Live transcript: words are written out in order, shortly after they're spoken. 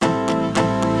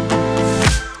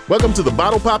Welcome to the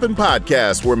Bottle Poppin'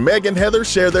 Podcast, where Meg and Heather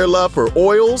share their love for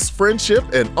oils, friendship,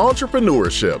 and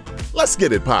entrepreneurship. Let's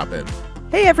get it poppin'.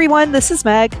 Hey everyone, this is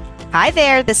Meg. Hi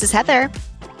there, this is Heather.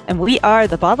 And we are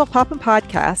the Bottle Poppin'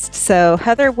 Podcast. So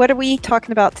Heather, what are we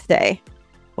talking about today?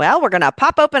 Well, we're going to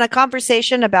pop open a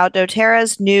conversation about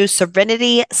doTERRA's new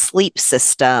Serenity sleep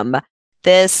system.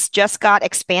 This just got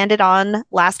expanded on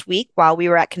last week while we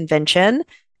were at convention.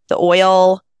 The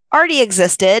oil already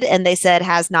existed and they said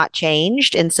has not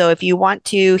changed. And so if you want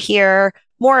to hear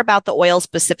more about the oil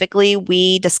specifically,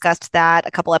 we discussed that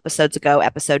a couple episodes ago.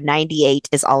 Episode 98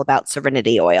 is all about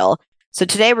Serenity oil. So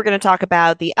today we're going to talk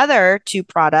about the other two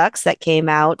products that came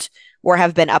out or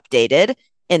have been updated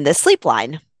in this sleep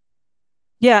line.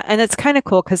 Yeah, and it's kind of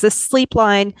cool because this sleep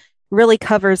line really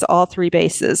covers all three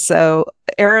bases. So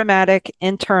aromatic,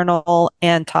 internal,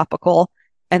 and topical.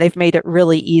 And they've made it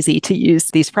really easy to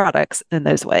use these products in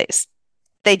those ways.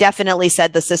 They definitely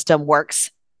said the system works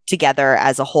together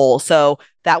as a whole. So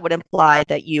that would imply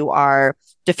that you are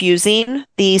diffusing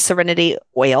the Serenity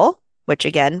oil, which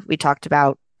again, we talked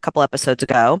about a couple episodes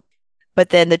ago.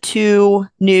 But then the two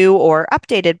new or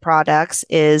updated products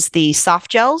is the soft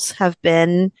gels have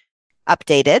been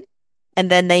updated.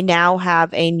 And then they now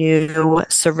have a new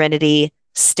Serenity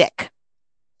stick.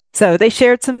 So they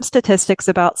shared some statistics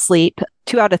about sleep.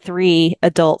 2 out of 3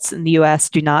 adults in the US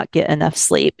do not get enough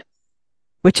sleep,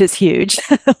 which is huge.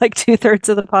 Like 2/3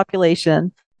 of the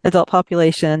population, adult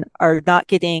population, are not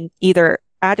getting either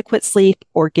adequate sleep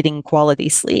or getting quality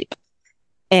sleep.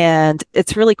 And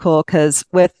it's really cool because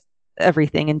with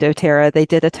everything in doTERRA, they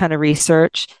did a ton of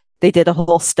research. They did a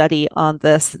whole study on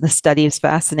this. The study is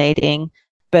fascinating,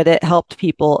 but it helped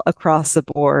people across the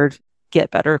board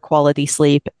get better quality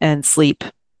sleep and sleep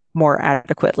more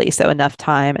adequately. So enough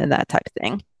time and that type of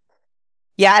thing.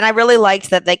 Yeah. And I really liked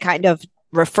that they kind of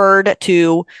referred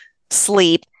to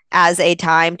sleep as a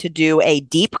time to do a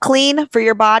deep clean for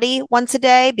your body once a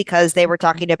day, because they were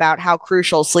talking about how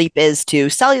crucial sleep is to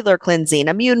cellular cleansing,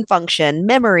 immune function,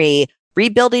 memory,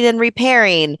 rebuilding and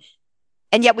repairing.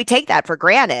 And yet we take that for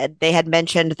granted. They had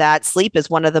mentioned that sleep is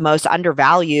one of the most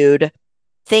undervalued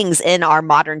things in our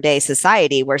modern day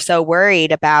society. We're so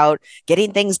worried about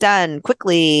getting things done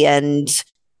quickly and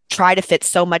try to fit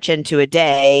so much into a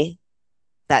day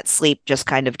that sleep just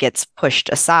kind of gets pushed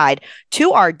aside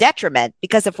to our detriment.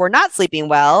 Because if we're not sleeping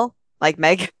well, like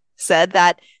Meg said,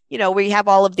 that, we have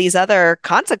all of these other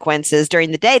consequences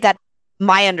during the day. That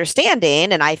my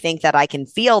understanding, and I think that I can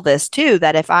feel this too,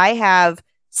 that if I have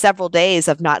several days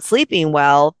of not sleeping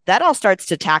well, that all starts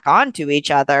to tack on to each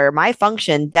other. My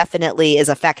function definitely is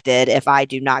affected if I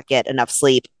do not get enough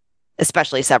sleep,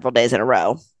 especially several days in a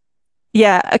row.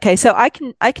 Yeah. Okay. So I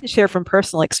can share from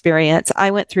personal experience. I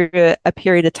went through a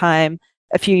period of time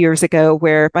a few years ago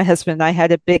where my husband and I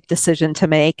had a big decision to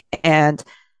make. And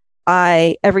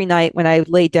every night when I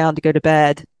laid down to go to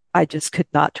bed, I just could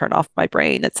not turn off my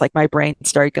brain. It's like my brain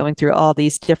started going through all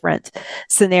these different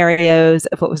scenarios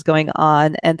of what was going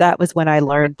on. And that was when I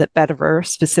learned that vetiver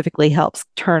specifically helps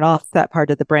turn off that part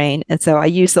of the brain. And so I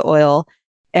used the oil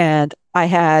and I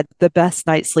had the best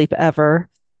night's sleep ever.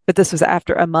 But this was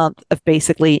after a month of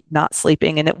basically not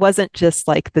sleeping. And it wasn't just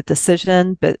like the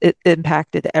decision, but it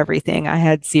impacted everything. I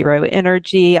had zero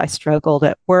energy. I struggled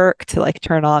at work to like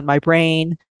turn on my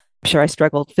brain. I'm sure I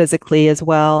struggled physically as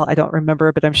well. I don't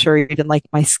remember, but I'm sure even like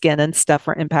my skin and stuff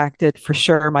were impacted. For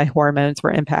sure, my hormones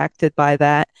were impacted by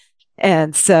that.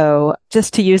 And so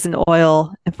just to use an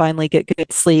oil and finally get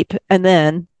good sleep. And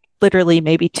then literally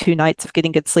maybe 2 nights of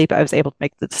getting good sleep, I was able to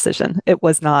make the decision. It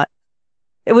was not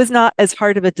as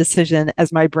hard of a decision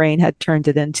as my brain had turned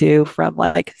it into from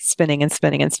like spinning and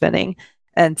spinning and spinning.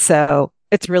 And so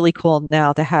it's really cool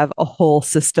now to have a whole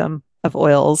system of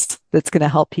oils that's going to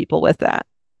help people with that.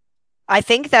 I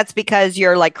think that's because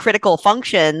your like critical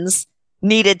functions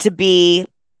needed to be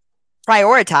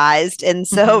prioritized. And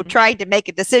so trying to make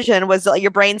a decision was your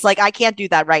brain's like, I can't do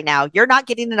that right now. You're not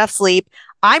getting enough sleep.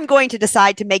 I'm going to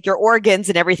decide to make your organs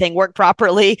and everything work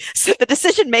properly. So the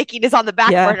decision making is on the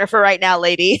back burner for right now,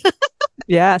 lady.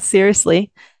 Yeah,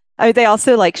 seriously. They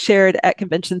also like shared at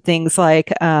convention things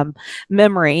like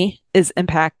memory is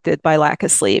impacted by lack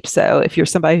of sleep. So if you're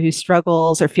somebody who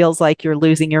struggles or feels like you're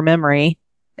losing your memory,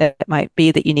 it might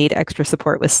be that you need extra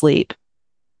support with sleep.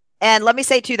 And let me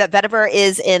say, too, that vetiver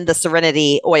is in the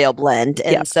Serenity oil blend.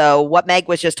 And so what Meg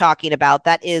was just talking about,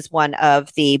 that is one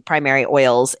of the primary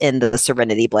oils in the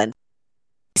Serenity blend.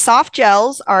 Soft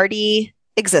gels already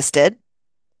existed.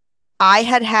 I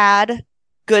had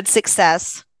good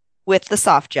success with the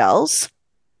soft gels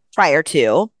prior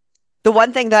to. The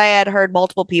one thing that I had heard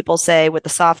multiple people say with the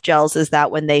soft gels is that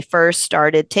when they first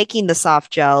started taking the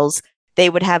soft gels, they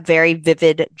would have very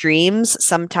vivid dreams,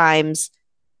 sometimes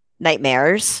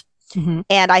nightmares. Mhm.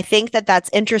 And I think that that's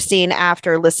interesting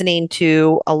after listening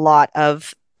to a lot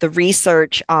of the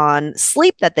research on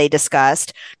sleep that they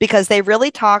discussed, because they really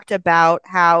talked about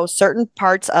how certain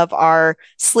parts of our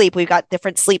sleep, we've got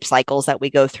different sleep cycles that we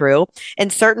go through,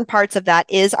 and certain parts of that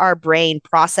is our brain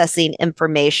processing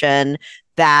information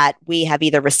that we have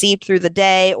either received through the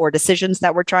day or decisions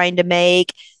that we're trying to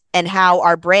make, and how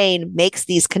our brain makes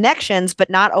these connections, but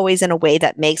not always in a way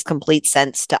that makes complete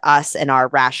sense to us and our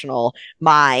rational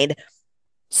mind.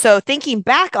 So thinking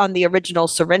back on the original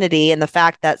Serenity and the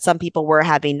fact that some people were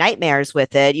having nightmares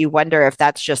with it, you wonder if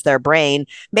that's just their brain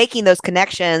making those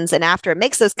connections. And after it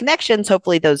makes those connections,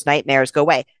 hopefully those nightmares go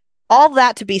away. All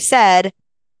that to be said,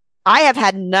 I have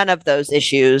had none of those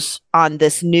issues on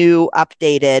this new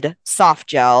updated soft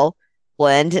gel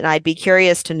blend, and I'd be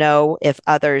curious to know if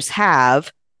others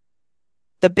have.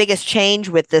 The biggest change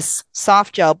with this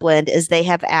soft gel blend is they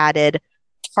have added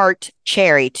tart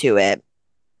cherry to it.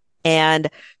 And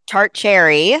tart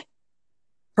cherry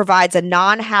provides a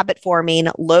non-habit forming,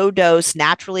 low dose,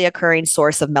 naturally occurring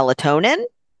source of melatonin.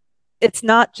 It's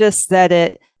not just that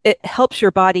it helps your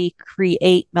body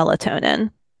create melatonin.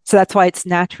 So that's why it's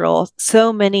natural.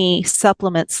 So many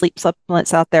supplements, sleep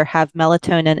supplements out there have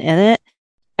melatonin in it.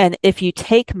 And if you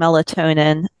take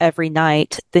melatonin every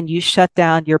night, then you shut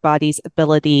down your body's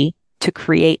ability to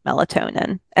create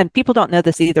melatonin. And people don't know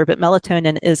this either, but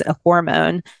melatonin is a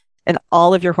hormone and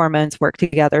all of your hormones work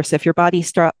together. So if your body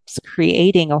stops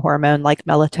creating a hormone like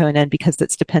melatonin because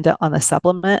it's dependent on the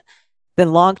supplement,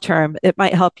 then long term, it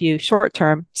might help you short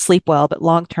term sleep well, but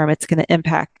long term, it's going to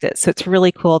impact it. So it's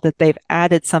really cool that they've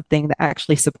added something that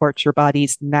actually supports your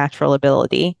body's natural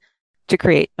ability to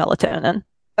create melatonin.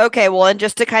 Okay, well, and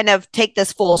just to kind of take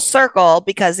this full circle,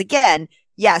 because again,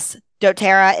 yes,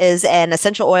 doTERRA is an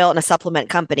essential oil and a supplement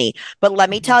company, but let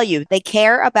me tell you, they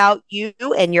care about you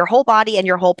and your whole body and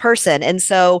your whole person. And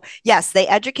so, yes, they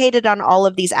educated on all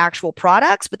of these actual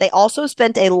products, but they also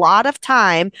spent a lot of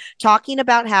time talking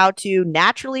about how to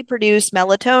naturally produce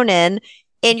melatonin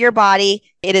in your body.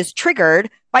 It is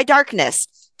triggered by darkness.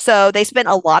 So they spent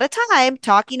a lot of time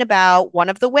talking about one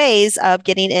of the ways of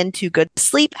getting into good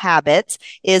sleep habits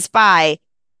is by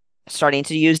starting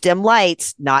to use dim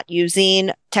lights, not using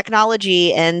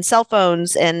technology and cell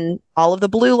phones and all of the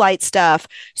blue light stuff.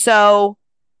 So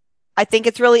I think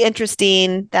it's really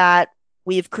interesting that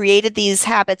we've created these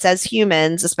habits as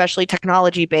humans, especially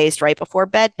technology based right before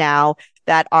bed now,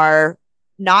 that are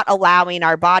not allowing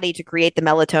our body to create the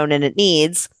melatonin it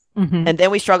needs. Mm-hmm. And then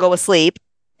we struggle with sleep.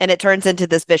 And it turns into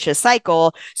this vicious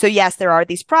cycle. So yes, there are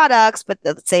these products, but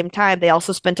at the same time, they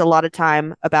also spent a lot of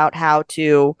time about how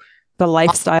to the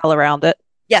lifestyle around it.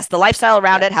 Yes, the lifestyle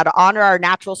around it, how to honor our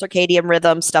natural circadian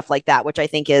rhythm, stuff like that, which I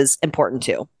think is important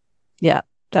too. Yeah,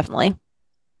 definitely.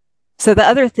 So the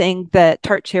other thing that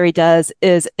tart cherry does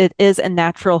is it is a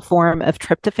natural form of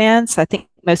tryptophan. So I think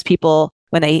most people,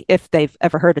 if they've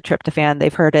ever heard of tryptophan,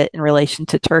 they've heard it in relation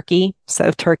to turkey.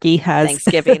 So turkey has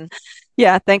Thanksgiving.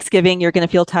 Yeah, Thanksgiving, you're going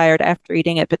to feel tired after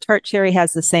eating it, but tart cherry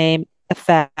has the same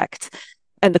effect.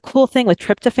 And the cool thing with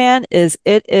tryptophan is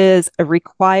it is a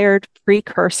required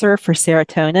precursor for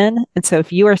serotonin. And so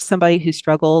if you are somebody who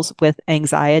struggles with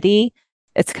anxiety,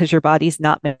 it's because your body's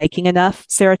not making enough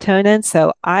serotonin.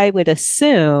 So I would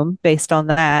assume, based on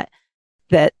that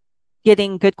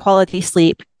getting good quality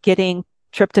sleep, getting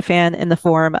tryptophan in the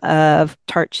form of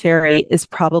tart cherry is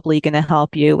probably going to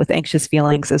help you with anxious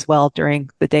feelings as well during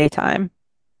the daytime.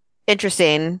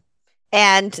 Interesting.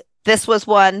 And this was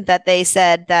one that they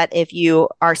said that if you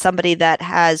are somebody that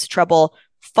has trouble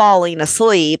falling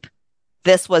asleep,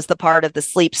 this was the part of the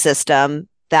sleep system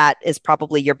that is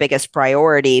probably your biggest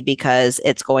priority because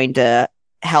it's going to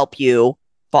help you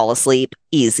fall asleep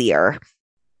easier.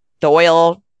 The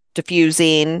oil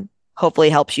diffusing hopefully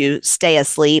helps you stay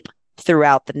asleep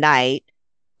throughout the night,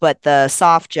 but the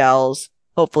soft gels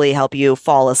hopefully help you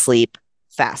fall asleep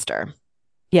faster.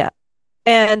 Yeah.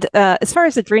 And as far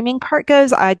as the dreaming part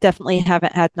goes, I definitely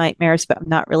haven't had nightmares, but I'm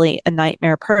not really a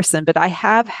nightmare person, but I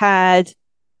have had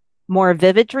more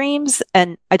vivid dreams.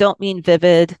 And I don't mean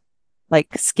vivid,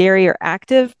 like scary or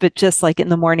active, but just like in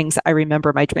the mornings, I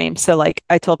remember my dreams. So like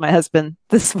I told my husband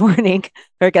this morning,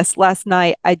 or I guess last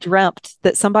night, I dreamt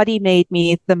that somebody made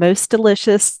me the most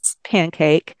delicious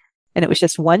pancake. And it was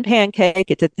just one pancake.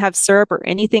 It didn't have syrup or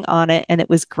anything on it. And it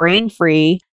was grain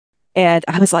free. And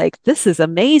I was like, this is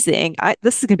amazing.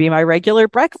 This is going to be my regular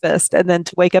breakfast. And then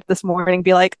to wake up this morning and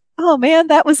be like, oh man,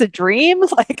 that was a dream.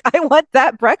 Like, I want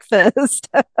that breakfast.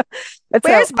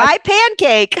 Where's my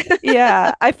pancake?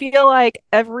 Yeah. I feel like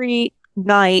every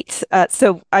night,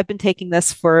 so I've been taking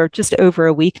this for just over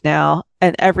a week now,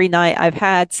 and every night I've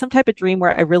had some type of dream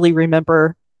where I really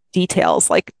remember details,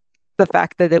 like the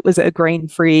fact that it was a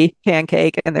grain-free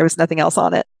pancake and there was nothing else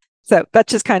on it. So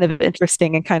that's just kind of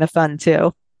interesting and kind of fun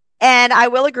too. And I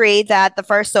will agree that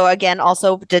so again,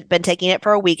 also been taking it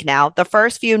for a week now. The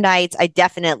first few nights, I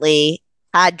definitely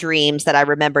had dreams that I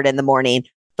remembered in the morning.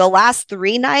 The last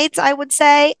 3 nights, I would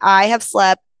say, I have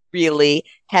slept really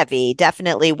heavy.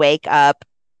 Definitely wake up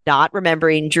not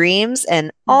remembering dreams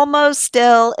and almost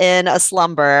still in a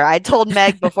slumber. I told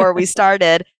Meg before we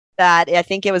started that I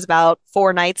think it was about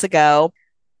 4 nights ago.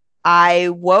 I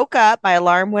woke up, my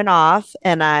alarm went off,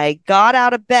 and I got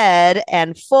out of bed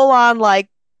and full on like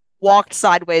walked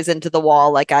sideways into the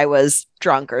wall like I was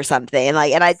drunk or something.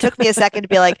 Like, and it took me a second to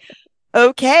be like,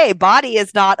 okay, body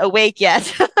is not awake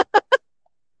yet.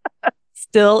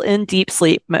 Still in deep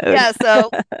sleep mode. Yeah.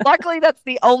 So luckily that's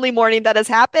the only morning that has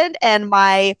happened. And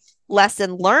my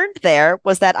lesson learned there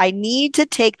was that I need to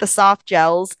take the soft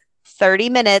gels 30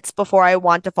 minutes before I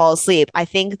want to fall asleep. I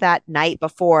think that night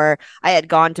before I had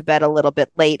gone to bed a little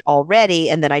bit late already,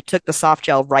 and then I took the soft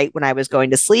gel right when I was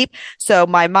going to sleep. So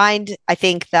my mind, I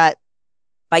think that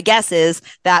my guess is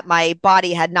that my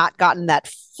body had not gotten that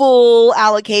full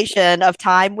allocation of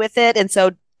time with it. And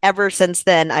so ever since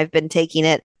then, I've been taking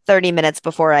it 30 minutes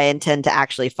before I intend to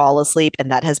actually fall asleep.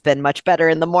 And that has been much better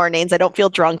in the mornings. I don't feel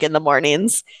drunk in the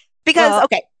mornings because,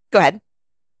 okay, go ahead.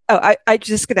 Oh, I'm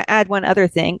just going to add one other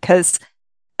thing because,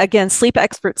 again, sleep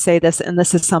experts say this, and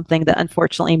this is something that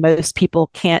unfortunately most people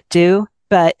can't do.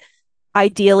 But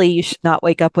ideally, you should not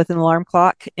wake up with an alarm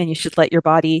clock and you should let your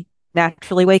body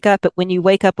naturally wake up. But when you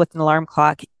wake up with an alarm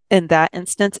clock, in that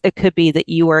instance, it could be that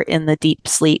you are in the deep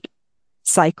sleep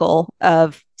cycle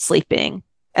of sleeping.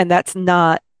 And that's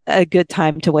not a good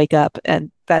time to wake up.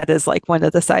 And that is like one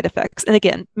of the side effects. And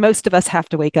again, most of us have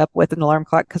to wake up with an alarm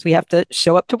clock because we have to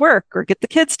show up to work or get the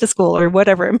kids to school or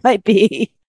whatever it might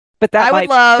be. But that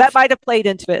might have played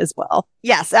into it as well.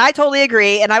 Yes, I totally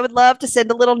agree. And I would love to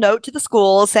send a little note to the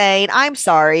school saying, I'm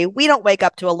sorry, we don't wake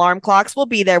up to alarm clocks. We'll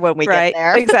be there when we get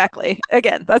there. Exactly.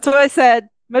 Again, that's what I said.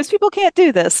 Most people can't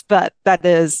do this, but that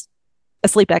is a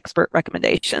sleep expert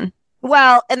recommendation.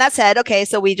 Well, and that said, okay,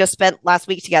 so we just spent last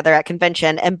week together at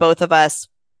convention and both of us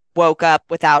woke up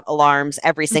without alarms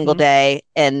every single day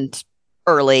and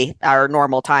early, our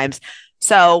normal times.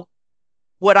 So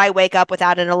would I wake up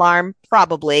without an alarm?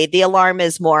 Probably. The alarm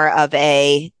is more of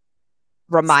a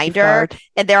reminder.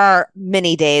 And there are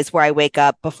many days where I wake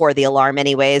up before the alarm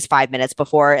anyways, 5 minutes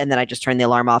before, and then I just turn the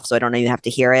alarm off so I don't even have to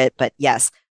hear it. But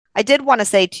yes, I did want to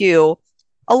say too,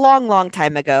 a long, long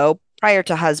time ago, prior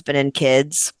to husband and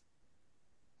kids,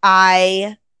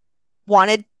 I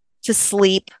wanted to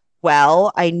sleep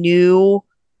well. I knew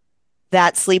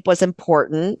that sleep was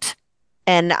important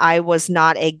and I was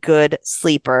not a good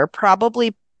sleeper,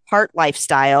 probably part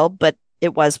lifestyle, but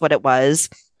it was what it was.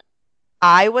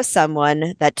 I was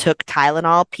someone that took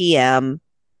Tylenol PM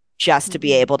just to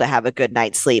be able to have a good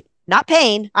night's sleep. Not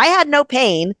pain. I had no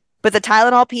pain, but the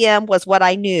Tylenol PM was what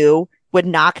I knew would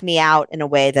knock me out in a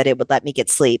way that it would let me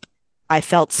get sleep. I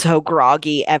felt so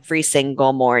groggy every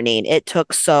single morning. It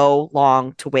took so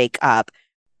long to wake up.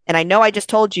 And I know I just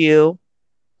told you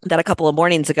that a couple of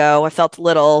mornings ago, I felt a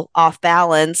little off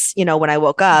balance, when I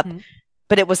woke up,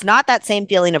 but it was not that same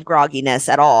feeling of grogginess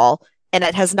at all. And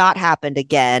it has not happened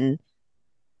again.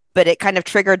 But it kind of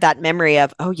triggered that memory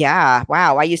of, oh, yeah,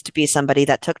 wow, I used to be somebody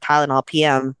that took Tylenol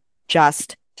PM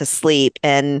just to sleep.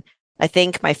 And I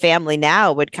think my family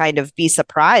now would kind of be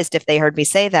surprised if they heard me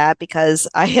say that because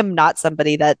I am not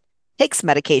somebody that takes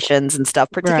medications and stuff,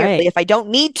 particularly if I don't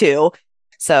need to.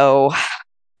 So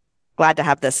glad to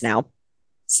have this now.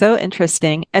 So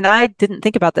interesting. And I didn't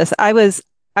think about this. I was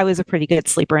a pretty good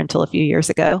sleeper until a few years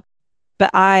ago,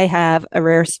 but I have a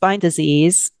rare spine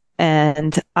disease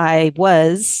and I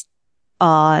was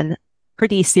on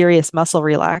pretty serious muscle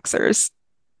relaxers.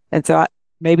 And so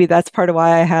maybe that's part of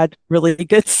why I had really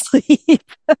good sleep.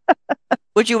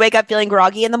 Would you wake up feeling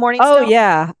groggy in the morning? Oh,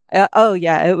 yeah.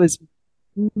 It was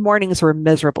mornings were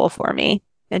miserable for me.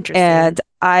 Interesting. And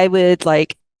I would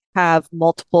have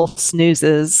multiple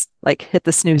snoozes, hit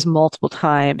the snooze multiple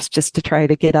times just to try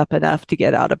to get up enough to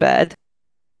get out of bed.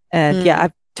 And yeah,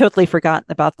 I've totally forgotten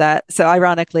about that. So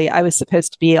ironically, I was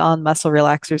supposed to be on muscle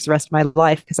relaxers the rest of my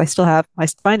life because I still have my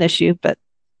spine issue, but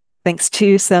thanks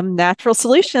to some natural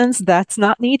solutions, that's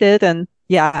not needed. And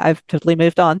yeah, I've totally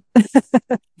moved on.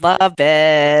 Love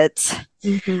it.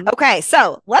 Okay,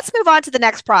 so let's move on to the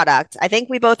next product. I think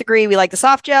we both agree we like the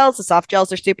soft gels. The soft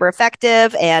gels are super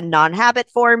effective and non-habit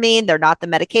forming. They're not the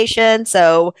medication.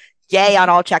 So yay on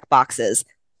all check boxes.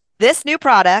 This new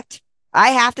product I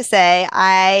have to say,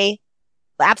 I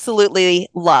absolutely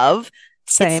love.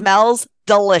 It Same. smells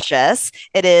delicious.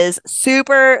 It is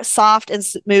super soft and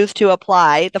smooth to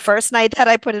apply. The first night that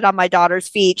I put it on my daughter's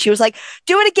feet, she was like,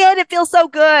 "Do it again. It feels so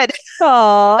good."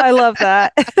 Oh, I love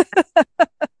that.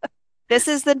 This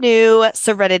is the new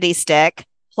Serenity stick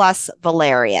plus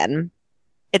valerian.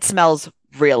 It smells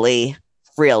really,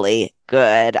 really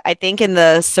good. I think in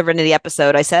the Serenity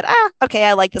episode, I said, okay,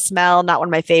 I like the smell, not one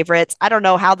of my favorites. I don't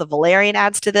know how the valerian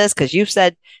adds to this because you've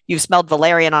said you've smelled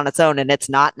valerian on its own and it's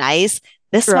not nice.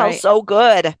 This smells Right. so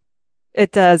good.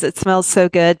 It does. It smells so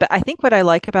good. But I think what I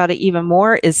like about it even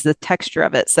more is the texture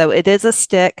of it. So it is a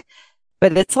stick,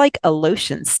 but it's like a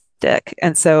lotion stick.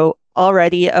 And so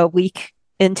already a week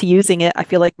into using it, I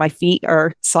feel like my feet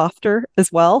are softer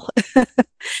as well.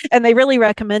 And they really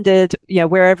recommended,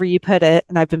 wherever you put it,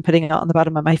 and I've been putting it on the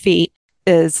bottom of my feet,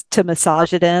 is to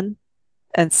massage it in.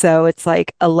 And so it's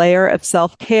like a layer of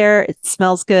self-care. It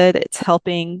smells good. It's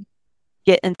helping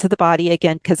get into the body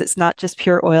again because it's not just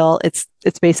pure oil. It's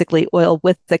basically oil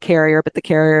with the carrier, but the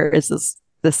carrier is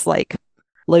this like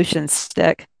lotion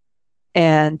stick.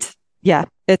 And yeah,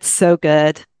 it's so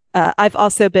good. I've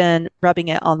also been rubbing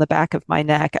it on the back of my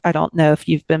neck. I don't know if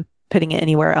you've been putting it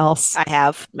anywhere else. I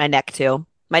have my neck too.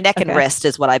 My neck and Okay. wrist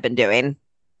is what I've been doing.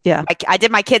 Yeah. I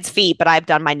did my kids' feet, but I've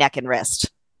done my neck and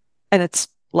wrist. And it's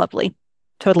lovely.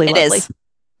 Totally It lovely. is.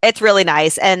 It's really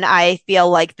nice. And I feel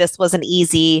like this was an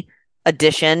easy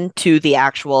addition to the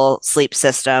actual sleep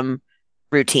system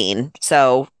routine.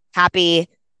 So happy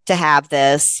to have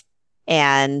this.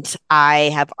 And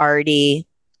I have already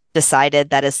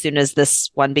decided that as soon as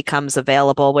this one becomes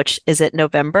available, which is it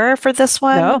November for this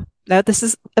one? No, this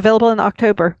is available in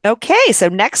October. Okay, so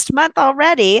next month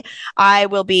already, I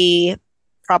will be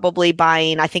probably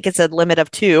buying, I think it's a limit of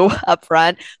two up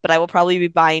front, but I will probably be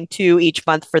buying two each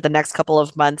month for the next couple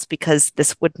of months because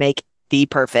this would make the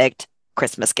perfect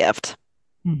Christmas gift.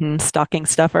 Stocking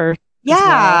stuffer.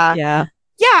 Yeah. Yeah.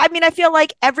 Yeah. I mean, I feel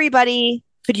like everybody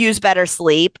could use better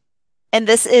sleep. And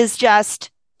this is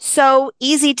just so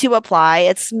easy to apply.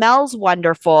 It smells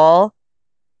wonderful.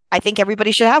 I think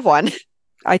everybody should have one.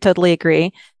 I totally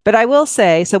agree. But I will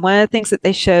say, so one of the things that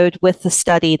they showed with the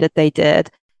study that they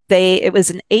did, it was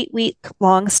an 8-week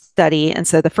long study. And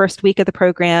so the first week of the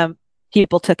program,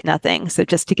 people took nothing. So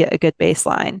just to get a good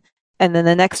baseline. And then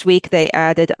the next week they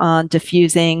added on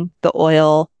diffusing the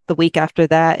oil. The week after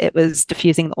that, it was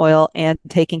diffusing the oil and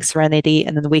taking Serenity.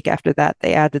 And then the week after that,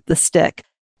 they added the stick.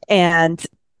 And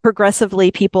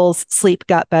progressively people's sleep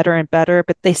got better and better,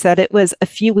 but they said it was a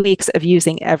few weeks of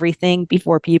using everything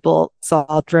before people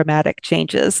saw dramatic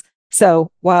changes.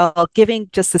 So while giving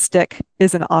just the stick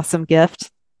is an awesome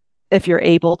gift, if you're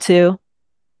able to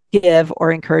give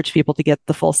or encourage people to get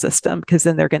the full system, because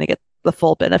then they're going to get the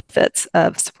full benefits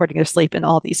of supporting their sleep in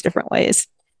all these different ways.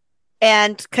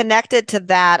 And connected to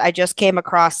that, I just came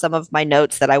across some of my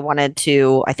notes that I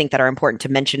think that are important to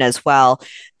mention as well,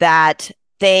 that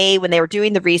when they were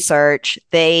doing the research,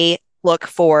 they look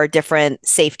for different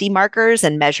safety markers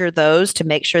and measure those to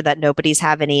make sure that nobody's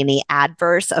having any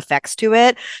adverse effects to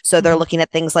it. So they're looking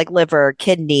at things like liver,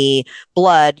 kidney,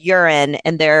 blood, urine,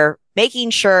 and they're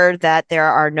making sure that there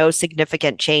are no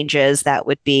significant changes that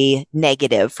would be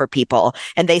negative for people.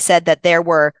 And they said that there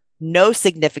were no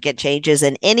significant changes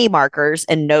in any markers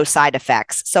and no side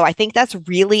effects. So I think that's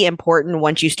really important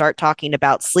once you start talking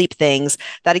about sleep things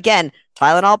that, again,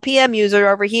 Tylenol PM user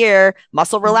over here,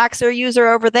 muscle relaxer user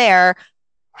over there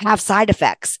have side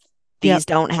effects. These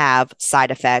don't have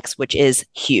side effects, which is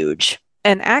huge.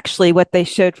 And actually, what they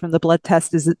showed from the blood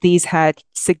test is that these had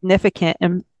significant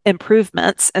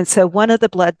improvements. And so one of the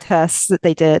blood tests that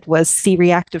they did was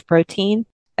C-reactive protein.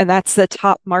 And that's the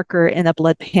top marker in a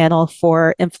blood panel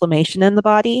for inflammation in the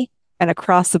body. And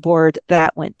across the board,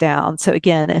 that went down. So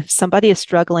again, if somebody is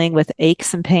struggling with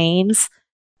aches and pains,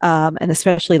 and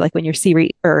especially like when your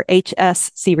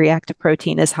HS C-reactive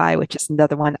protein is high, which is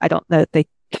another one, I don't know if they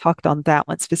talked on that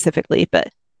one specifically, but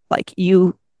like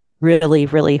you really,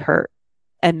 really hurt.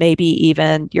 And maybe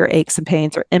even your aches and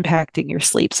pains are impacting your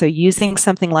sleep. So using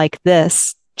something like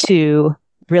this to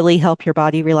really help your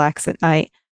body relax at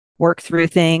night, work through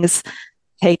things,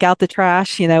 take out the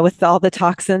trash, with all the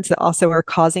toxins that also are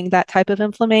causing that type of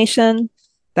inflammation.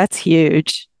 That's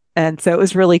huge. And so it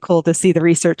was really cool to see the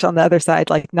research on the other side.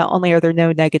 Like, not only are there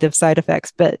no negative side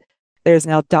effects, but there's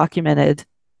now documented,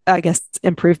 I guess,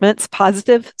 improvements,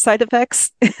 positive side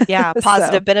effects. Yeah,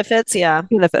 positive benefits. Yeah.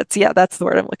 Benefits. Yeah, that's the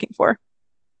word I'm looking for.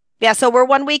 Yeah, so we're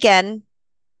 1 weekend,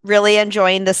 really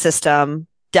enjoying the system.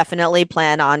 Definitely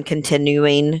plan on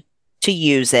continuing to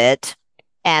use it.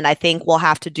 And I think we'll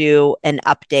have to do an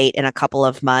update in a couple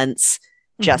of months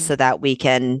just so that we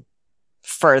can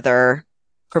further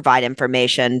provide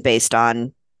information based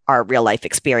on our real life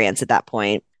experience at that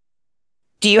point.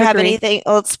 Do you have anything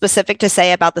specific to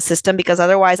say about the system? Because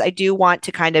otherwise, I do want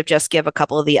to kind of just give a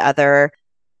couple of the other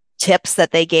tips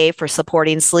that they gave for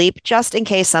supporting sleep, just in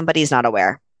case somebody's not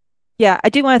aware. Yeah, I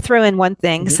do want to throw in one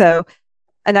thing. So,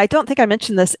 and I don't think I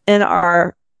mentioned this in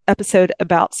our episode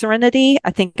about Serenity. I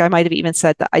think I might have even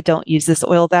said that I don't use this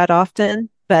oil that often,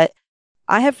 but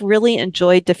I have really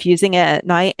enjoyed diffusing it at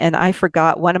night. And I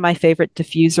forgot one of my favorite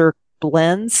diffuser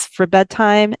blends for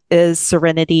bedtime is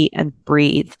Serenity and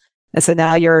Breathe. And so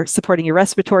now you're supporting your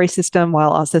respiratory system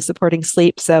while also supporting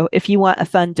sleep. So if you want a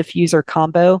fun diffuser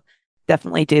combo,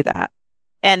 definitely do that.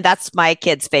 And that's my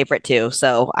kids' favorite too.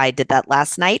 So I did that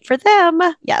last night for them.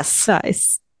 Yes.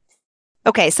 Nice.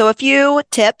 Okay. So a few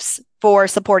tips for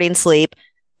supporting sleep.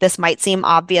 This might seem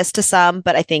obvious to some,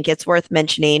 but I think it's worth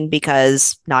mentioning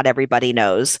because not everybody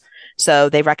knows. So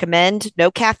they recommend no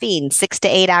caffeine 6 to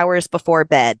 8 hours before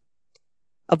bed.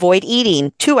 Avoid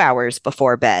eating 2 hours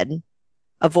before bed.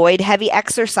 Avoid heavy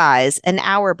exercise an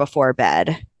hour before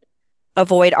bed.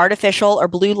 Avoid artificial or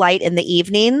blue light in the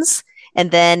evenings. And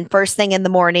then first thing in the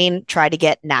morning, try to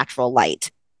get natural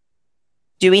light.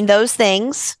 Doing those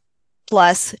things,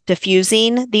 plus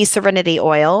diffusing the Serenity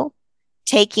oil,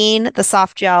 taking the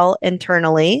soft gel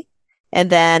internally, and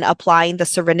then applying the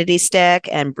Serenity stick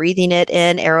and breathing it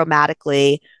in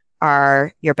aromatically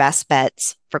are your best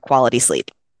bets for quality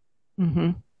sleep.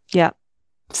 Mm-hmm. Yeah.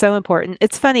 So important.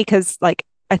 It's funny because I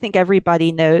think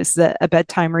everybody knows that a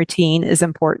bedtime routine is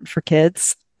important for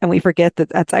kids, and we forget that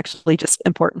that's actually just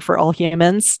important for all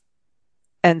humans.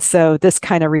 And so this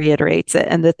kind of reiterates it,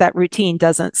 and that routine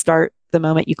doesn't start the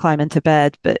moment you climb into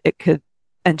bed, but it could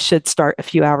and should start a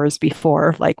few hours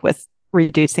before, like with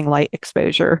reducing light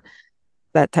exposure,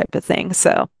 that type of thing.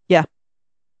 So, yeah.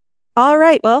 All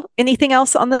right. Well, anything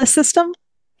else on the system?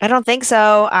 I don't think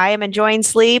so. I am enjoying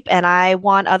sleep, and I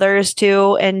want others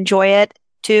to enjoy it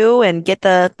too and get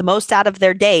the most out of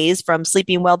their days from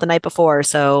sleeping well the night before.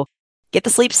 So get the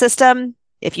sleep system.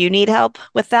 If you need help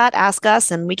with that, ask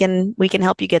us and we can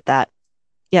help you get that.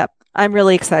 Yep. I'm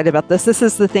really excited about this. This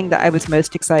is the thing that I was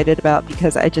most excited about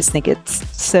because I just think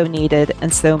it's so needed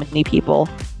and so many people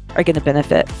are going to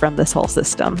benefit from this whole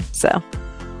system. So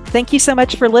thank you so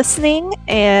much for listening,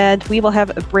 and we will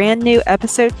have a brand new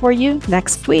episode for you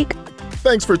next week.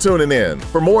 Thanks for tuning in.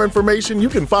 For more information, you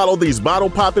can follow these bottle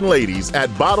poppin' ladies at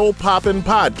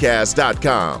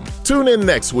bottlepoppinpodcast.com. Tune in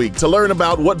next week to learn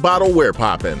about what bottle we're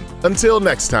poppin'. Until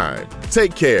next time,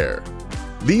 take care.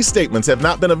 These statements have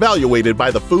not been evaluated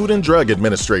by the Food and Drug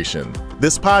Administration.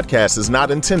 This podcast is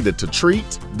not intended to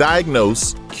treat,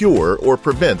 diagnose, cure, or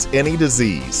prevent any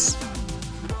disease.